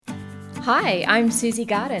Hi, I'm Susie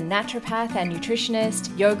Garden, naturopath and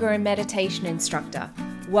nutritionist, yoga and meditation instructor.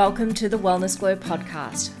 Welcome to the Wellness Glow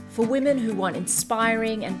podcast for women who want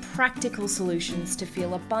inspiring and practical solutions to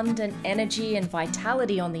feel abundant energy and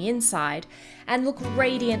vitality on the inside and look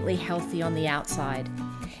radiantly healthy on the outside.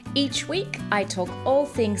 Each week, I talk all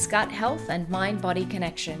things gut health and mind-body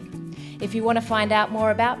connection. If you want to find out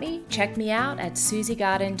more about me, check me out at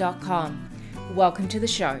susiegarden.com. Welcome to the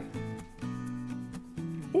show.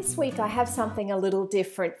 This week I have something a little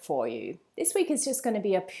different for you. This week is just going to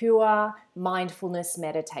be a pure mindfulness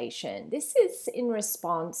meditation. This is in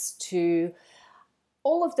response to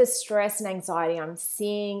all of the stress and anxiety I'm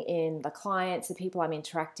seeing in the clients, the people I'm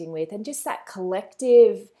interacting with, and just that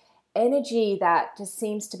collective energy that just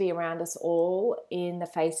seems to be around us all in the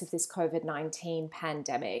face of this COVID-19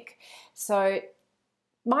 pandemic. So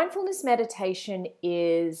mindfulness meditation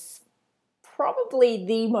is probably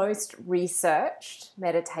the most researched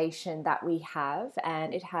meditation that we have,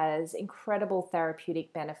 and it has incredible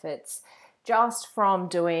therapeutic benefits just from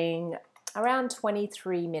doing around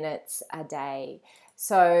 23 minutes a day.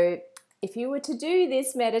 So if you were to do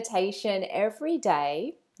this meditation every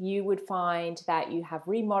day, you would find that you have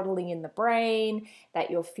remodeling in the brain,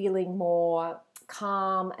 that you're feeling more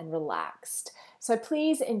calm and relaxed. So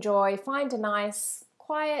please enjoy, find a nice,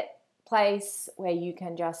 quiet place where you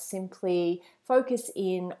can just simply focus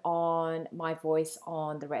in on my voice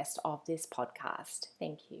on the rest of this podcast.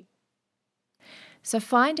 Thank you. So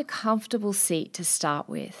find a comfortable seat to start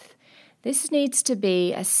with. This needs to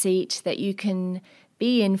be a seat that you can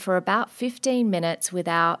be in for about 15 minutes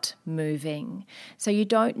without moving. So you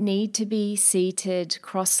don't need to be seated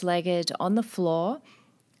cross-legged on the floor,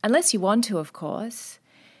 unless you want to, of course.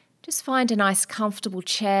 Just find a nice comfortable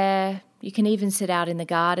chair. You can even sit out in the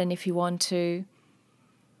garden if you want to.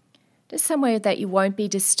 Just somewhere that you won't be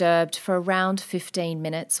disturbed for around 15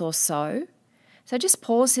 minutes or so. So just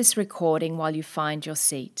pause this recording while you find your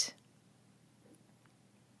seat.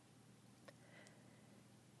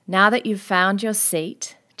 Now that you've found your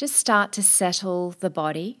seat, just start to settle the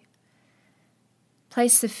body.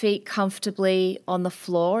 Place the feet comfortably on the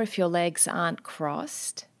floor if your legs aren't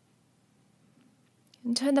crossed.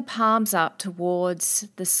 And turn the palms up towards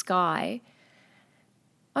the sky,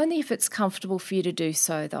 only if it's comfortable for you to do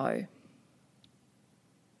so though.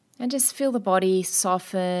 And just feel the body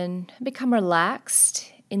soften and become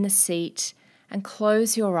relaxed in the seat, and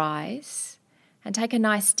close your eyes and take a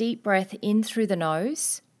nice deep breath in through the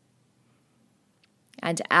nose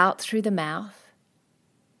and out through the mouth.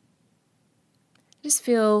 Just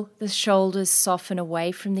feel the shoulders soften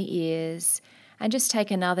away from the ears. And just take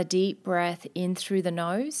another deep breath in through the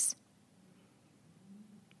nose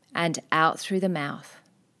and out through the mouth.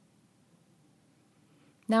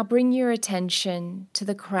 Now bring your attention to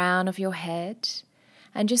the crown of your head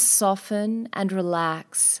and just soften and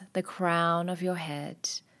relax the crown of your head,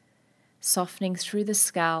 softening through the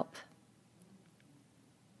scalp.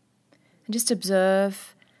 And just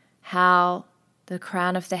observe how the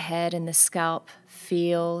crown of the head and the scalp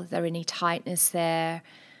feel. Is there any tightness there?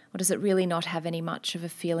 Or does it really not have any much of a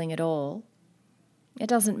feeling at all? It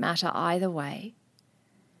doesn't matter either way.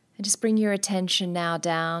 And just bring your attention now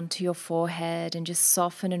down to your forehead and just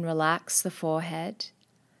soften and relax the forehead.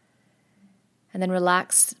 And then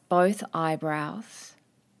relax both eyebrows.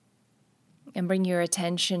 And bring your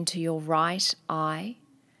attention to your right eye.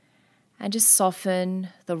 And just soften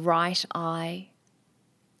the right eye.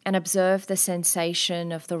 And observe the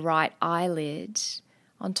sensation of the right eyelid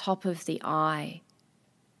on top of the eye.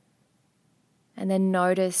 And then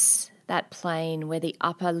notice that plane where the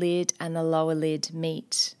upper lid and the lower lid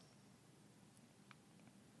meet.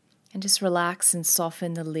 And just relax and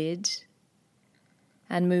soften the lid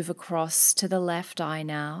and move across to the left eye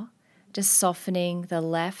now, just softening the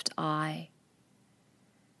left eye.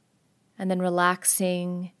 And then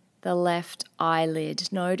relaxing the left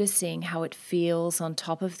eyelid, noticing how it feels on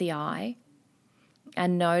top of the eye,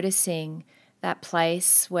 and noticing that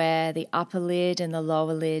place where the upper lid and the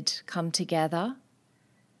lower lid come together.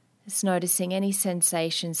 Just noticing any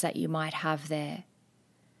sensations that you might have there.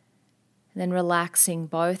 And then relaxing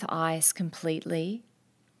both eyes completely.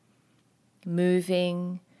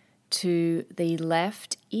 Moving to the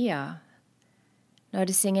left ear.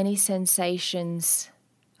 Noticing any sensations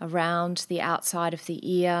around the outside of the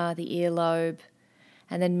ear, the earlobe.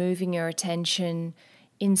 And then moving your attention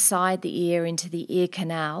inside the ear into the ear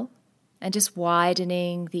canal. And just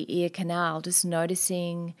widening the ear canal, just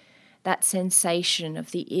noticing that sensation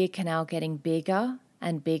of the ear canal getting bigger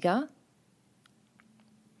and bigger.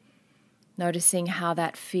 Noticing how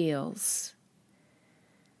that feels.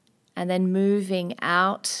 And then moving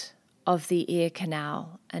out of the ear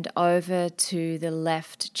canal and over to the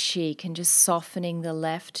left cheek, and just softening the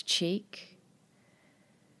left cheek,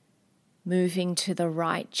 moving to the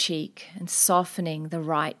right cheek and softening the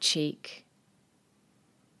right cheek,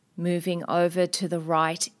 moving over to the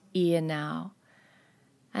right ear now,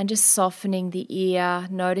 and just softening the ear,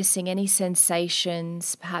 noticing any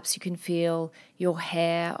sensations. Perhaps you can feel your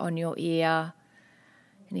hair on your ear,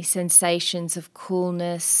 any sensations of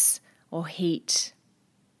coolness or heat.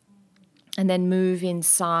 And then move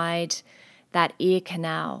inside that ear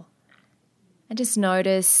canal and just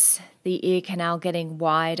notice the ear canal getting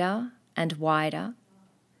wider and wider,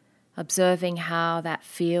 observing how that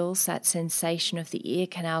feels, that sensation of the ear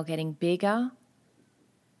canal getting bigger.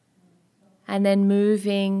 And then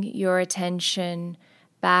moving your attention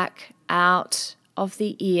back out of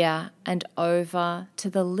the ear and over to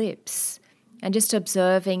the lips, and just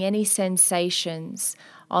observing any sensations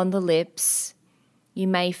on the lips. You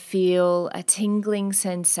may feel a tingling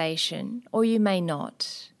sensation, or you may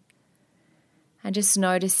not. And just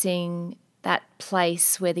noticing that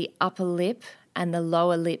place where the upper lip and the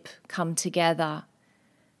lower lip come together,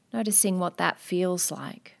 noticing what that feels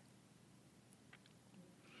like.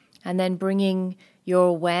 And then bringing your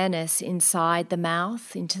awareness inside the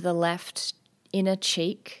mouth, into the left inner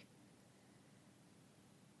cheek.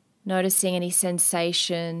 Noticing any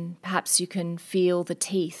sensation, perhaps you can feel the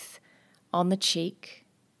teeth on the cheek.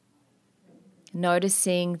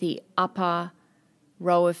 Noticing the upper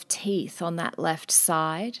row of teeth on that left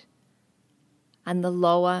side and the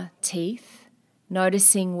lower teeth.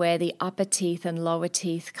 Noticing where the upper teeth and lower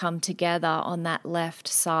teeth come together on that left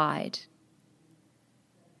side.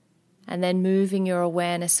 And then moving your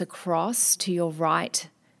awareness across to your right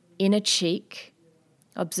inner cheek,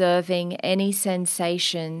 observing any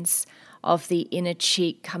sensations of the inner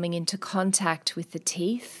cheek coming into contact with the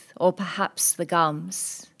teeth or perhaps the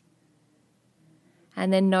gums.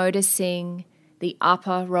 And then noticing the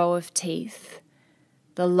upper row of teeth,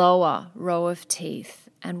 the lower row of teeth,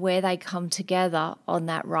 and where they come together on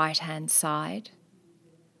that right-hand side.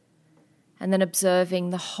 And then observing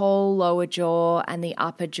the whole lower jaw and the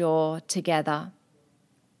upper jaw together.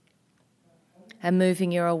 And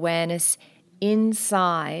moving your awareness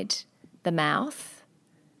inside the mouth,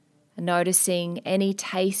 noticing any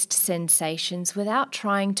taste sensations without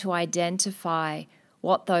trying to identify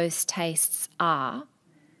what those tastes are.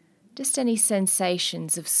 Just any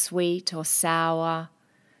sensations of sweet or sour,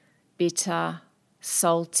 bitter,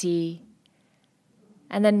 salty.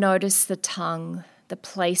 And then notice the tongue, the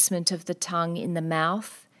placement of the tongue in the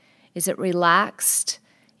mouth. Is it relaxed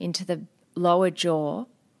into the lower jaw,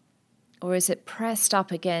 or is it pressed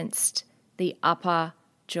up against the upper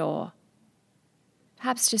jaw?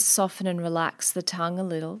 Perhaps just soften and relax the tongue a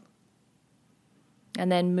little.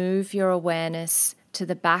 And then move your awareness to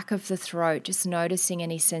the back of the throat, just noticing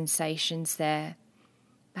any sensations there.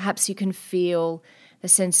 Perhaps you can feel the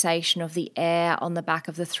sensation of the air on the back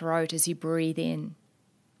of the throat as you breathe in.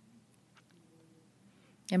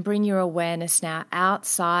 And bring your awareness now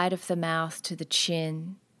outside of the mouth to the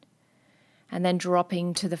chin, and then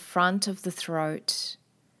dropping to the front of the throat,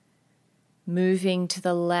 moving to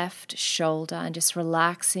the left shoulder and just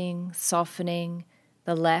relaxing, softening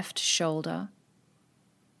the left shoulder.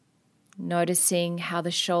 Noticing how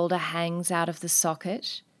the shoulder hangs out of the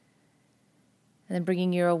socket. And then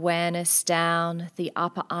bringing your awareness down the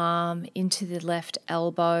upper arm into the left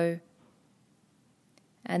elbow.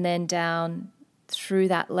 And then down through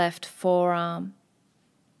that left forearm.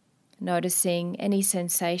 Noticing any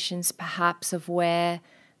sensations perhaps of where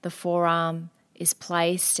the forearm is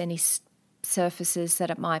placed, any surfaces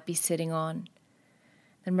that it might be sitting on.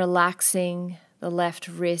 And relaxing the left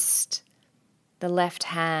wrist, the left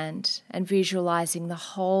hand, and visualizing the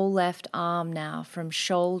whole left arm now from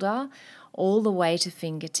shoulder all the way to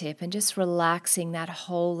fingertip, and just relaxing that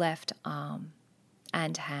whole left arm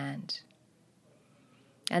and hand.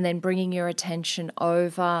 And then bringing your attention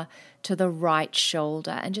over to the right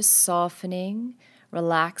shoulder and just softening,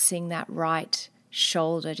 relaxing that right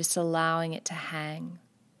shoulder, just allowing it to hang.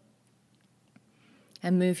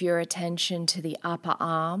 And move your attention to the upper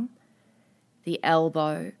arm, the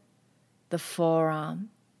elbow, the forearm,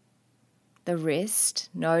 the wrist,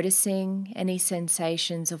 noticing any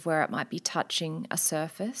sensations of where it might be touching a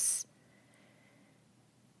surface.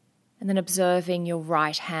 And then observing your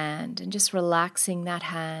right hand and just relaxing that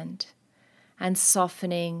hand and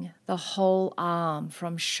softening the whole arm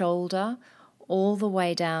from shoulder all the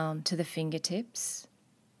way down to the fingertips.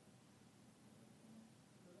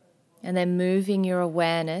 And then moving your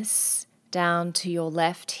awareness down to your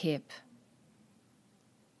left hip,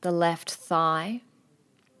 the left thigh,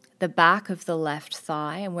 the back of the left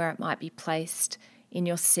thigh and where it might be placed in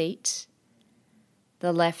your seat,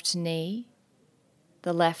 the left knee,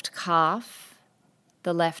 the left calf,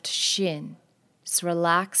 the left shin. Just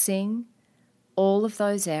relaxing all of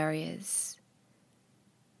those areas.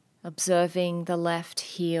 Observing the left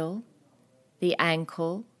heel, the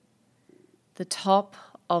ankle, the top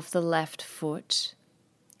of the left foot,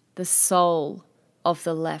 the sole of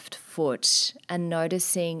the left foot, and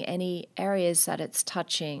noticing any areas that it's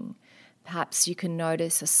touching. Perhaps you can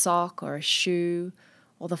notice a sock or a shoe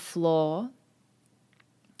or the floor.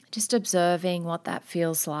 Just observing what that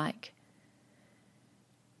feels like.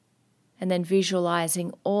 And then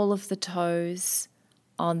visualizing all of the toes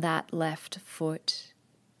on that left foot.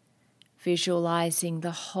 Visualizing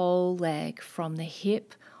the whole leg from the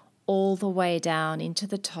hip all the way down into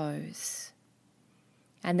the toes.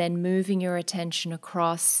 And then moving your attention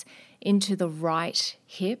across into the right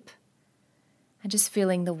hip and just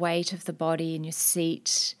feeling the weight of the body in your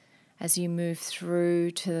seat as you move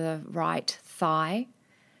through to the right thigh,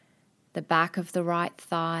 the back of the right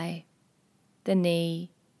thigh, the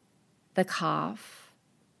knee, the calf,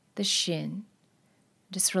 the shin,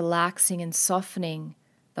 just relaxing and softening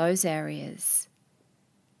those areas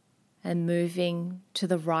and moving to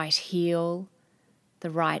the right heel,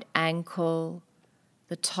 the right ankle,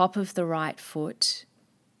 the top of the right foot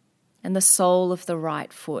and the sole of the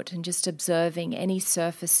right foot, and just observing any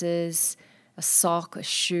surfaces, a sock, a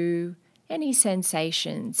shoe, any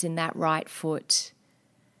sensations in that right foot,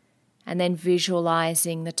 and then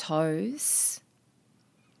visualizing the toes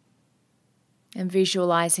and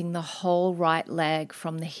visualizing the whole right leg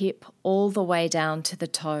from the hip all the way down to the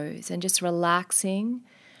toes, and just relaxing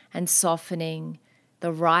and softening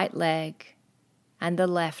the right leg and the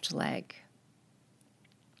left leg,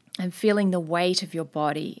 and feeling the weight of your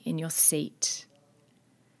body in your seat.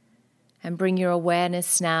 And bring your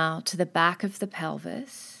awareness now to the back of the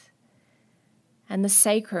pelvis and the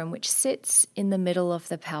sacrum, which sits in the middle of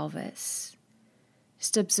the pelvis.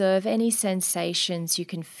 Just observe any sensations you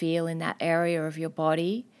can feel in that area of your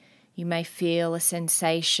body. You may feel a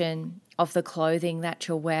sensation of the clothing that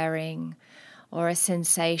you're wearing, or a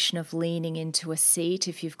sensation of leaning into a seat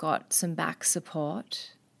if you've got some back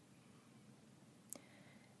support.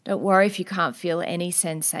 Don't worry if you can't feel any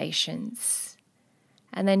sensations.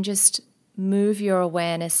 And then just move your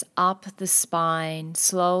awareness up the spine,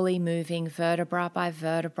 slowly moving vertebra by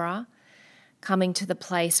vertebra, coming to the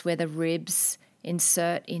place where the ribs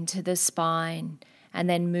insert into the spine, and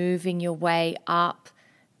then moving your way up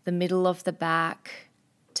the middle of the back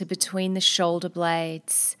to between the shoulder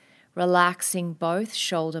blades, relaxing both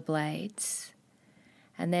shoulder blades.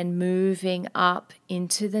 And then moving up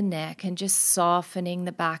into the neck and just softening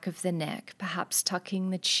the back of the neck, perhaps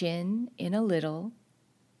tucking the chin in a little.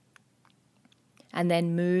 And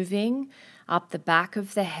then moving up the back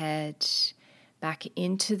of the head, back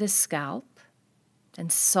into the scalp,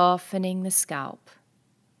 and softening the scalp.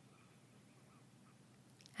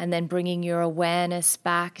 And then bringing your awareness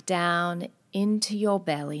back down into your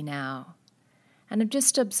belly now. And I'm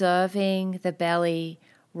just observing the belly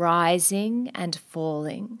rising and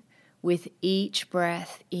falling with each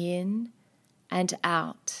breath in and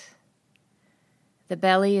out. The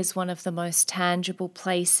belly is one of the most tangible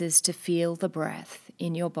places to feel the breath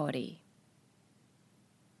in your body.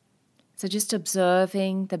 So just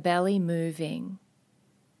observing the belly moving,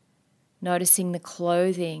 noticing the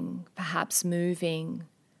clothing perhaps moving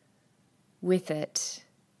with it,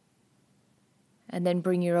 and then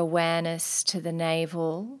bring your awareness to the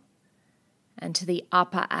navel and to the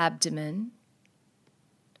upper abdomen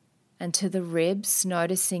and to the ribs,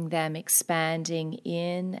 noticing them expanding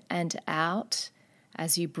in and out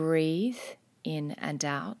as you breathe in and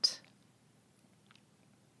out.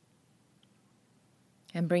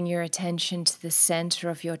 And bring your attention to the center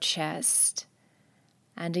of your chest.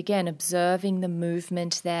 And again, observing the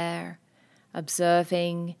movement there,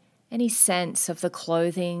 observing any sense of the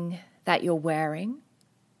clothing that you're wearing.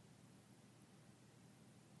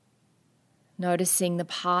 Noticing the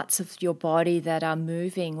parts of your body that are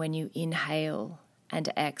moving when you inhale and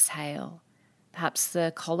exhale. Perhaps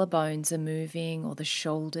the collarbones are moving, or the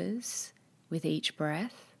shoulders with each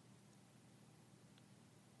breath.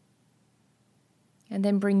 And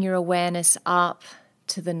then bring your awareness up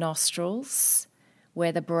to the nostrils,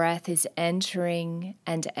 where the breath is entering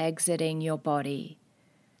and exiting your body.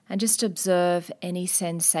 And just observe any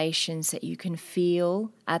sensations that you can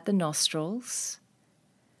feel at the nostrils.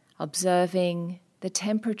 Observing the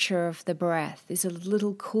temperature of the breath is a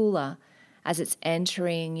little cooler as it's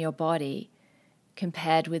entering your body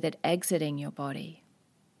compared with it exiting your body.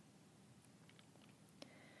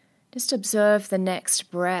 Just observe the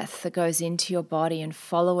next breath that goes into your body and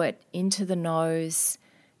follow it into the nose,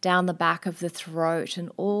 down the back of the throat and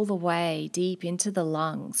all the way deep into the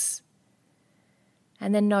lungs.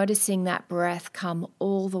 And then noticing that breath come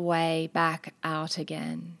all the way back out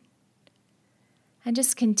again. And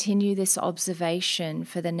just continue this observation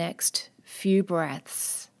for the next few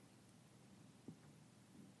breaths.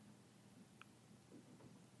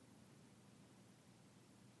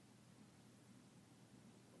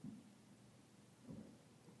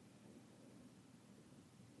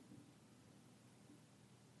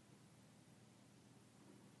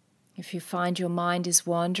 If you find your mind is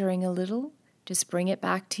wandering a little, just bring it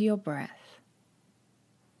back to your breath.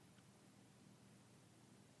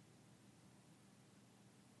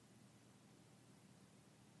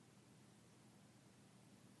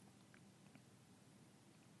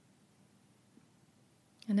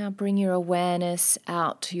 And now bring your awareness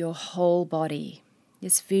out to your whole body,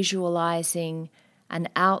 just visualizing an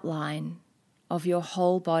outline of your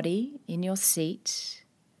whole body in your seat.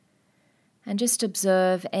 And just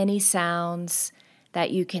observe any sounds that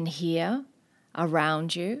you can hear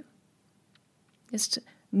around you. Just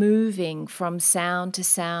moving from sound to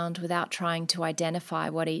sound without trying to identify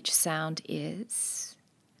what each sound is.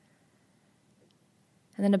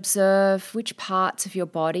 And then observe which parts of your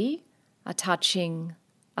body are touching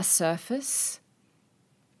a surface.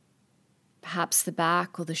 Perhaps the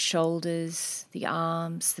back or the shoulders, the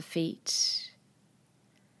arms, the feet.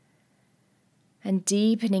 And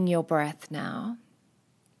deepening your breath now,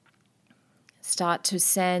 start to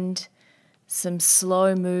send some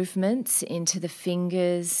slow movements into the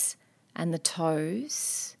fingers and the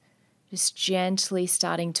toes, just gently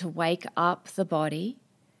starting to wake up the body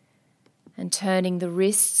and turning the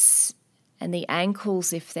wrists and the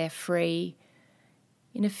ankles, if they're free,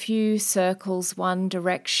 in a few circles, one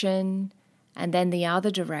direction and then the other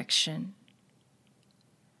direction.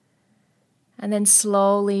 And then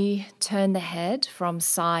slowly turn the head from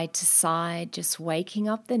side to side, just waking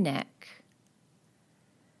up the neck.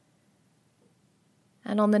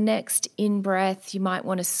 And on the next in-breath, you might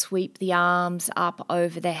want to sweep the arms up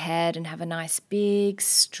over the head and have a nice big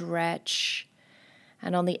stretch.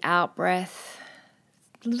 And on the out-breath,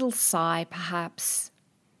 a little sigh perhaps.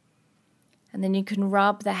 And then you can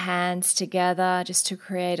rub the hands together just to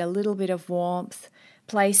create a little bit of warmth.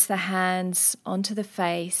 Place the hands onto the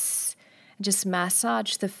face. Just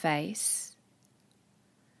massage the face.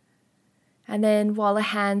 And then while the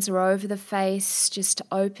hands are over the face, just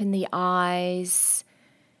open the eyes,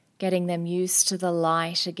 getting them used to the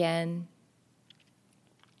light again.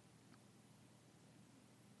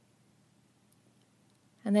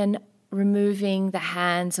 And then removing the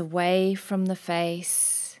hands away from the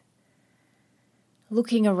face,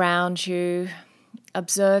 looking around you,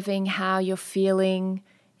 observing how you're feeling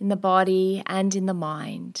in the body and in the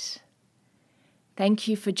mind. Thank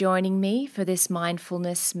you for joining me for this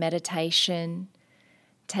mindfulness meditation.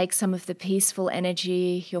 Take some of the peaceful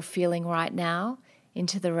energy you're feeling right now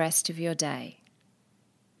into the rest of your day.